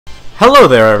Hello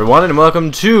there, everyone, and welcome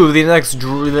to the next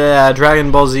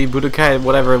Dragon Ball Z Budokai,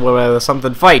 whatever,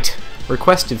 something fight.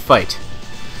 Requested fight.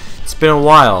 It's been a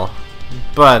while,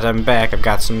 but I'm back. I've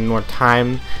got some more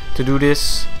time to do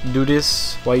this.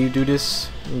 Why you do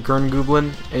this, Gurn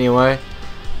Goblin? Anyway.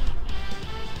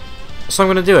 So I'm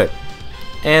going to do it.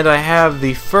 And I have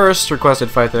the first requested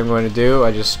fight that I'm going to do.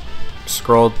 I just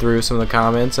scrolled through some of the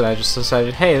comments, and I just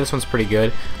decided, hey, this one's pretty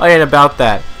good. Oh, yeah, and about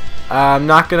that, I'm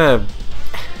not going to...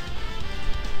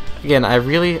 Again, I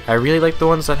really like the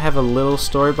ones that have a little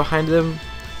story behind them,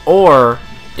 or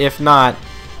if not,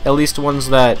 at least ones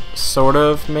that sort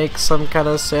of make some kind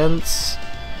of sense.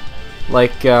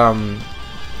 Like I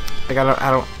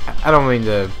don't mean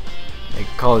to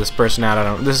call this person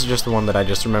out. This is just the one that I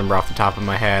just remember off the top of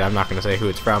my head. I'm not gonna say who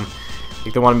it's from.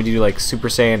 Like they wanted me to do like Super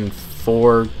Saiyan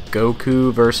 4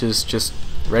 Goku versus just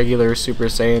regular Super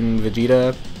Saiyan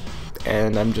Vegeta,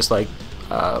 and I'm just like,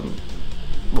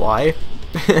 why?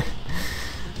 I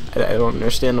don't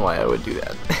understand why I would do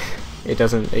that. It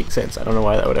doesn't make sense. I don't know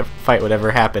why that fight would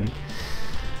ever happen.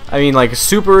 I mean, like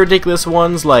super ridiculous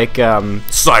ones like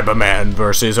Cyberman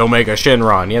versus Omega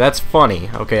Shenron. Yeah, that's funny.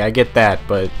 Okay, I get that,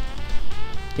 but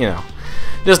you know,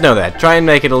 just know that. Try and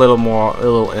make it a little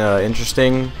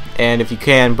interesting, and if you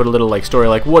can, put a little like story,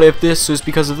 like what if this is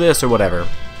because of this or whatever.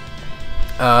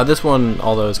 This one,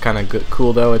 although is kind of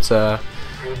cool though. It's a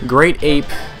Great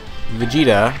Ape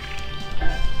Vegeta.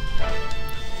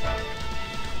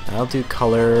 I'll do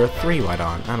color 3 white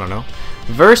on. I don't know.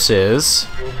 Versus,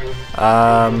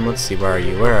 let's see. Where are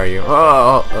you? Where are you?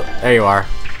 Oh, there you are.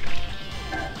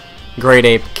 Great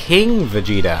Ape King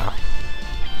Vegeta.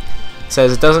 It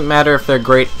says it doesn't matter if they're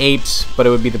great apes, but it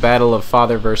would be the battle of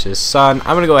father versus son.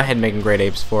 I'm gonna go ahead and make them great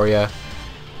apes for you.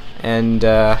 And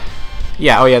yeah.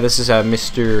 Oh yeah. This is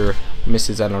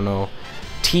Mrs. I don't know.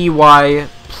 T.Y.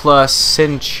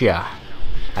 Plascencia.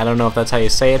 I don't know if that's how you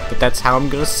say it, but that's how I'm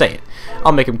gonna say it.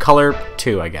 I'll make him color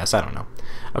 2, I guess. I don't know.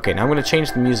 Okay, now I'm gonna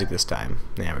change the music this time.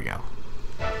 There we go.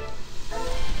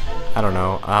 I don't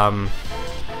know.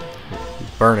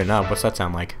 Burning up. What's that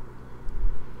sound like?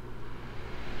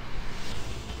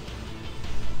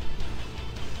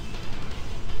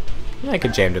 Yeah, I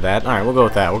could jam to that. All right, we'll go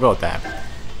with that. We'll go with that.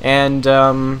 And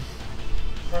I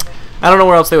don't know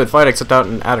where else they would fight except out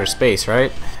in outer space,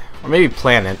 right? Or maybe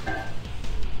planet.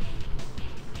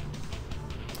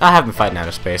 I'll have them fight in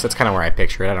outer space. That's kind of where I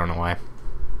picture it. I don't know why.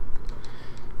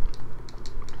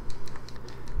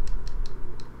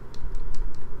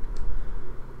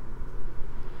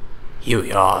 Here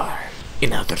we are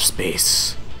in outer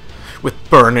space with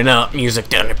burning up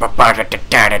music. I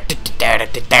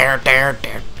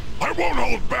won't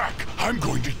hold back. I'm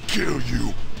going to kill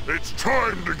you. It's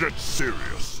time to get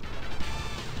serious.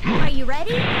 Are you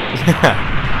ready?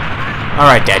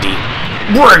 Alright, Daddy.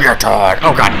 Bring it on!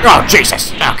 Oh god. Oh,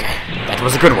 Jesus! Okay. That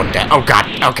was a good one, Dad. Oh god.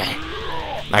 Okay.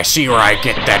 I see where I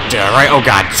get that, right? Oh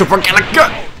god. Super Galaga!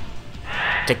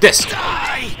 Take this.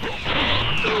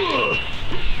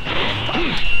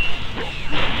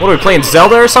 What are we playing,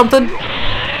 Zelda or something?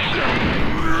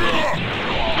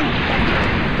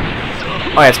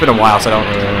 Oh yeah, it's been a while, so I don't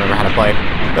really remember how to play.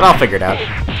 But I'll figure it out.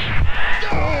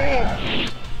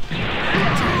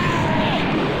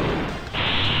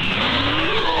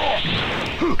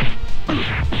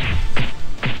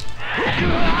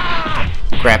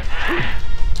 Crap.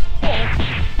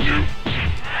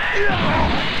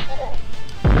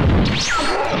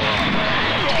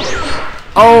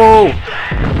 Oh!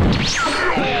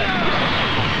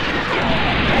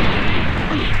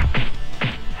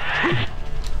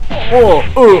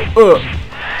 Oh!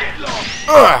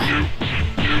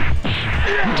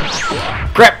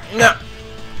 Crap! No!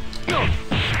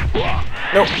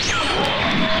 Nope.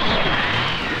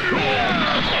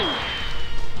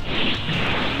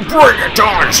 Bring it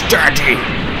on, Daddy!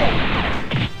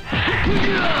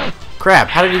 Crap,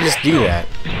 how did he just do that?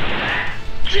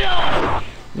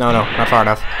 No, not far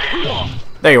enough.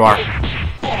 There you are. 3,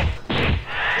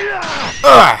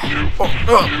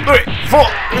 4.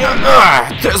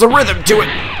 There's a rhythm to it.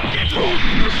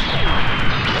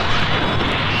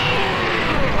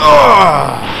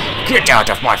 Get out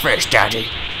of my face, Daddy.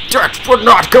 That's for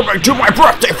not coming to my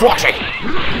birthday party.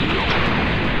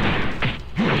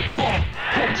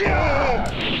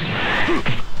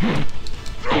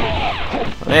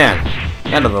 Man,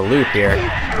 end of the loop here.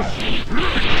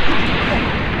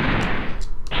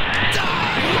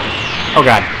 Oh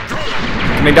god.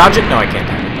 Can I dodge it? No, I can't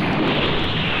dodge it.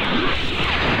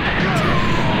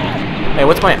 Hey,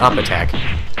 what's my up attack?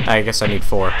 I guess I need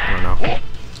 4. I don't know.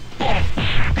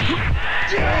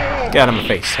 Get out of my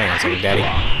face. Hang on a second, Daddy.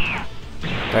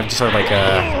 I have just sort of like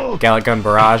a Gallic Gun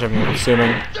Barrage, I'm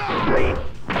assuming.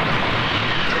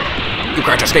 You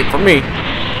can't escape from me.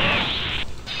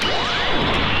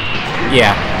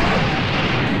 Yeah.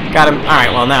 Got him.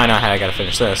 Alright, well now I know how I gotta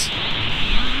finish this.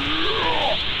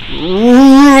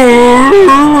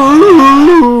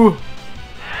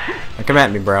 Now come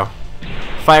at me, bro.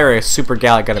 Fire a super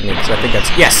Gallic gun at me, because I think that's...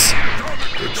 Yes!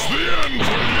 It's the end.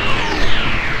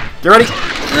 You ready?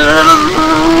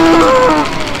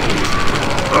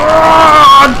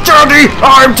 Daddy,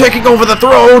 I'm taking over the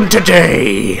throne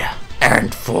today!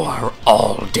 And for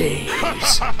all days.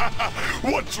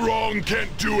 What's wrong?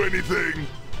 Can't do anything.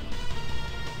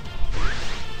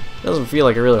 It doesn't feel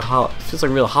like a really hollow... It feels like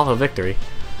a real hollow victory.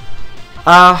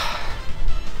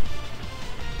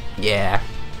 Yeah.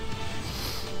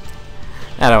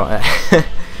 I don't...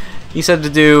 He said to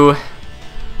do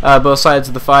both sides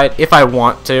of the fight if I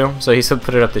want to, so he said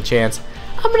put it up to chance.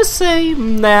 I'm gonna say,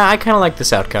 nah, I kinda like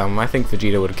this outcome. I think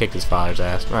Vegeta would have kicked his father's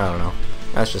ass. I don't know.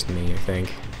 That's just me, I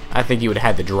think. I think he would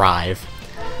have had the drive.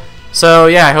 So,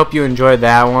 yeah, I hope you enjoyed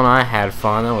that one. I had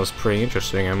fun. That was pretty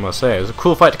interesting, I must say. It was a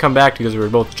cool fight to come back to because we were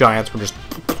both giants. We're just...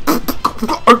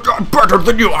 I'm better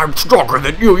than you. I'm stronger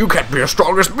than you. You can't be as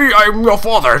strong as me. I'm your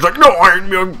father. It's like, no,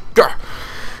 I'm your...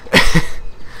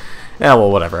 Yeah,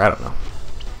 well, whatever. I don't know.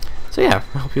 So, yeah,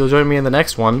 I hope you'll join me in the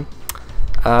next one.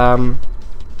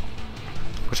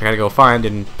 Which I gotta go find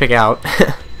and pick out.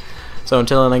 So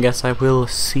until then, I guess I will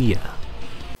see ya.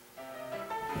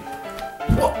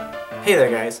 Well, hey there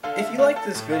guys. If you liked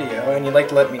this video and you'd like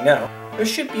to let me know, there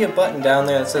should be a button down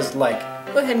there that says like.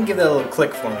 Go ahead and give that a little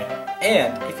click for me.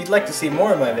 And if you'd like to see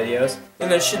more of my videos, then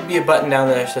there should be a button down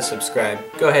there that says subscribe.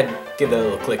 Go ahead and give that a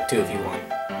little click too if you want.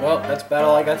 Well, that's about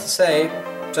all I got to say.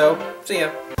 So, see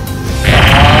ya.